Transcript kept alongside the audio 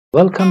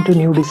Welcome to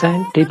new design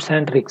tips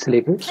and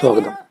ട്രിക്സിലേക്ക്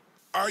സ്വാഗതം.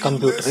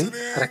 കമ്പ്യൂട്ടറിൽ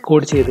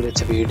record ചെയ്ത്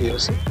വെച്ച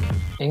വീഡിയോസ്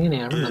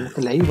എങ്ങനെയാണ്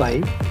നമുക്ക് ലൈവായി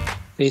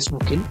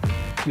ഫേസ്ബുക്കിൽ,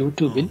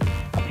 യൂട്യൂബിൽ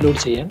അപ്ലോഡ്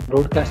ചെയ്യാൻ,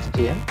 ബ്രോഡ്കാസ്റ്റ്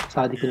ചെയ്യാൻ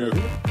സാധിക്കുന്നത്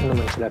എന്ന്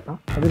മനസ്സിലാക്കാം.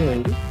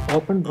 അതിനുവേണ്ടി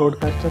ഓപ്പൺ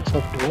ബ്രോഡ്കാസ്റ്റർ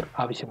സോഫ്റ്റ്വെയർ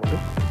ആവശ്യമുണ്ട്.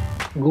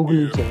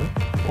 ഗൂഗിളിൽ ചെന്ന്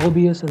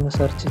OBS എന്ന്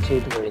സെർച്ച്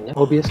ചെയ്ത് കഴിഞ്ഞാൽ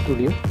OBS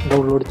സ്റ്റുഡിയോ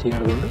ഡൗൺലോഡ്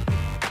ചെയ്യേണ്ടതുണ്ട്.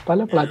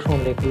 പല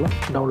പ്ലാറ്റ്ഫോമിലേക്കുള്ള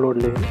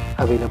ഡൗൺലോഡ് ലിങ്ക്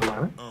അവൈലബിൾ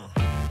ആണ്.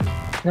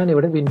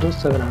 ഞാനിവിടെ Windows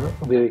 7 ആണ്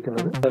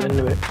ഉപയോഗിക്കുന്നത്.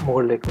 7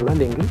 മുകളിലേക്കുള്ള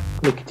ലിങ്കിൽ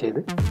ക്ലിക്ക് ചെയ്ത്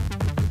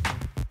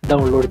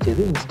ഡൗൺലോഡ്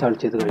ചെയ്ത് ഇൻസ്റ്റാൾ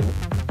ചെയ്ത് കഴിഞ്ഞു.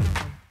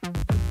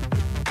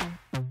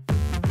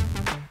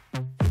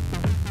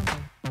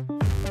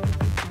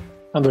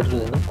 കമ്പ്യൂട്ടറിൽ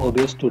നിന്ന്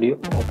OBS സ്റ്റുഡിയോ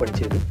ഓപ്പൺ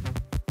ചെയ്ത്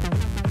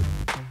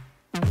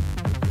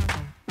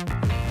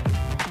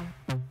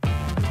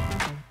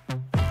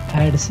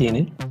ആഡ്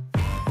സീനിൽ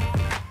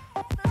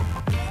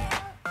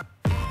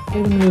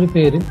ഏതെങ്കിലും ഒരു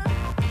പേര്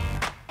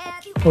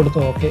കൊടുത്ത്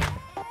ഓക്കെ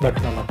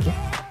ബട്ടൺ അമർത്തി,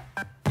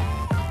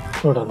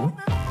 തുടർന്ന്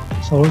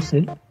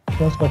സോഴ്സിൽ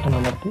ക്ലോസ് ബട്ടൺ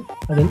അമർത്തി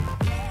അതിൽ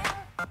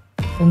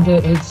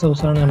ഏത്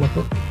സോഴ്സാണ്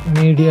നമുക്ക്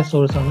മീഡിയ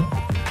സോഴ്സാണ്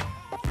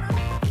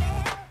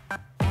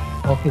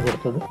ഓക്കെ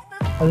കൊടുത്തത്.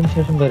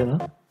 അതിനുശേഷം വരുന്ന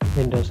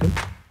വിൻഡോസിൽ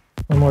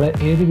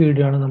ഏത്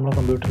വീഡിയോ ആണ് നമ്മളെ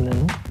കമ്പ്യൂട്ടറിൽ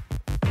നിന്നും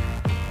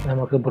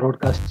നമുക്ക്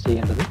ബ്രോഡ്കാസ്റ്റ്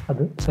ചെയ്യേണ്ടത്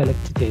അത്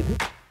സെലക്ട് ചെയ്ത്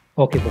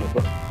ഓക്കെ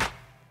കൊടുക്കുക.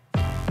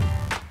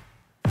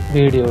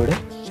 വീഡിയോയുടെ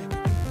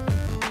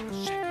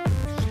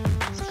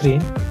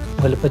സ്ക്രീൻ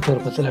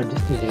വലുപ്പച്ചെറുപ്പത്തിൽ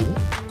അഡ്ജസ്റ്റ് ചെയ്ത്,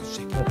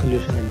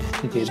 റെസൊല്യൂഷൻ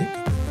അഡ്ജസ്റ്റ് ചെയ്ത്,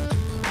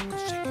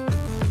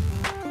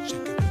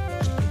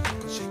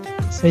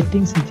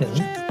 സെറ്റിംഗ്സിൽ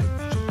ചെന്ന്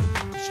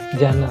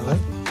ജനറൽ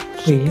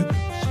സ്ട്രീം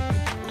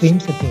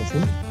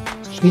സെറ്റിംഗ്സിൽ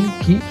സ്ട്രീം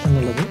കീ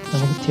എന്നുള്ളത്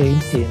നമുക്ക്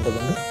ചേഞ്ച്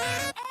ചെയ്യേണ്ടതുണ്ട്.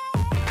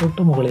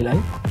 തൊട്ട്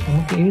മുകളിലായി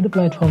നമുക്ക് ഏത്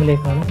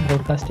പ്ലാറ്റ്ഫോമിലേക്കാണ്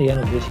ബ്രോഡ്കാസ്റ്റ് ചെയ്യാൻ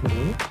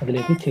ഉദ്ദേശിക്കുന്നത്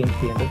അതിലേക്ക് ചേഞ്ച്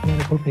ചെയ്യേണ്ടത്.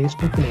 ഞാനിപ്പോൾ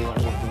ഫേസ്ബുക്ക്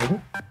ലൈവാണ് കൊടുക്കുന്നത്.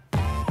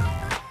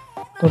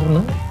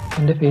 തുടർന്ന്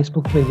എൻ്റെ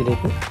ഫേസ്ബുക്ക്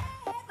പേജിലേക്ക്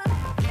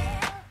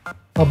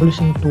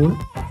പബ്ലിഷിംഗ് ടൂൾ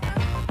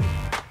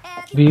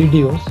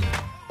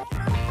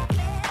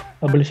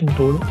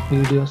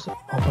വീഡിയോസ്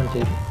ഓപ്പൺ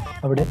ചെയ്ത്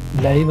അവിടെ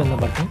ലൈവ് എന്ന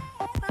ബട്ടൺ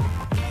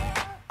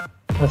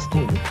പ്രസ്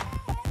ചെയ്ത്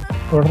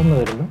തുടർന്ന്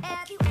വരുന്ന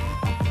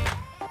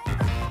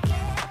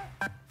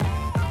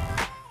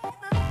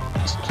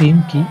സ്ട്രീം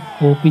കീ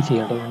കോപ്പി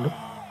ചെയ്യേണ്ടതുണ്ട്.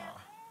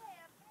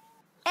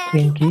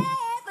 സ്ട്രീം കീ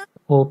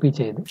കോപ്പി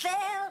ചെയ്ത്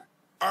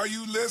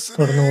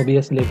തുടർന്ന്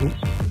OBSലേക്ക്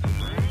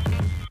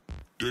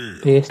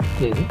പേസ്റ്റ്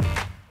ചെയ്ത്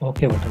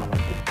ഓക്കെ ബട്ടൺ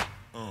അമർത്തി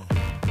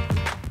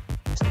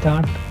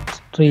സ്റ്റാർട്ട്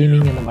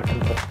സ്ട്രീമിംഗ് എന്ന ബട്ടൺ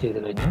പ്രസ് ചെയ്ത്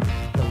കഴിഞ്ഞാൽ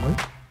നമ്മൾ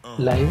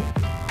ലൈവ്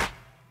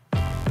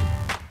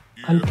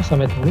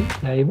അല്പസമയത്തിനുള്ളിൽ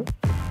ലൈവ്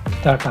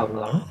സ്റ്റാർട്ട്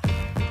ആവുന്നതാണ്.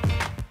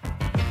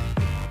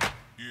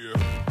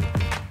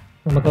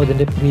 നമുക്ക്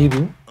അതിൻ്റെ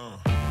പ്രീവ്യൂ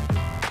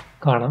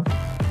കാണാം.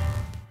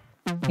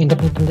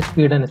 ഇൻ്റർനെറ്റിൻ്റെ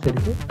സ്പീഡ്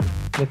അനുസരിച്ച്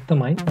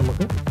വ്യക്തമായി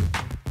നമുക്ക്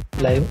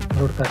ലൈവ്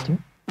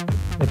ബ്രോഡ്കാസ്റ്റിംഗ്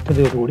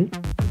വ്യക്തതയോടുകൂടി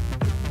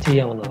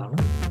ചെയ്യാവുന്നതാണ്.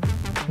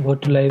 Go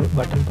to live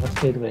button press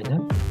ചെയ്ത്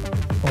കഴിഞ്ഞാൽ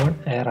ഓൺ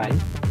എയർ ആയി.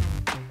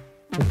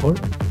 ഇപ്പോൾ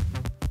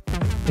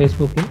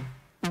ഫേസ്ബുക്കിൽ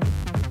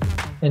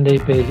എൻ്റെ ഈ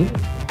പേജിൽ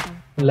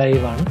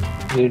ലൈവാണ്,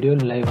 വീഡിയോ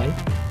ലൈവായി.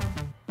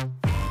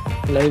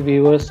 ലൈവ്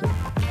വ്യൂവേഴ്സ്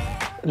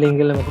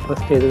ലിങ്കിൽ നമുക്ക്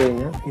പ്രസ് ചെയ്ത്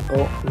കഴിഞ്ഞാൽ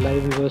ഇപ്പോൾ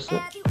ലൈവ് വ്യൂവേഴ്സ്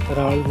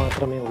ഒരാൾ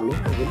മാത്രമേ ഉള്ളൂ.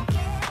 അതിൽ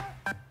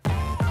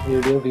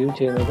വീഡിയോ വ്യൂ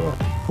ചെയ്യുന്നത്.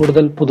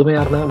 കൂടുതൽ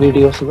പുതുമയാർന്ന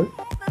വീഡിയോസുകൾ,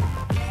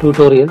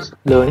 ട്യൂട്ടോറിയൽസ്,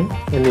 ലേണിംഗ്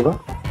എന്നിവ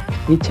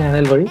ഈ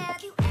ചാനൽ വഴി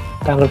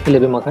താങ്കൾക്ക്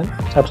ലഭ്യമാക്കാൻ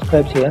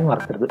സബ്സ്ക്രൈബ് ചെയ്യാൻ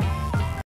മറക്കരുത്.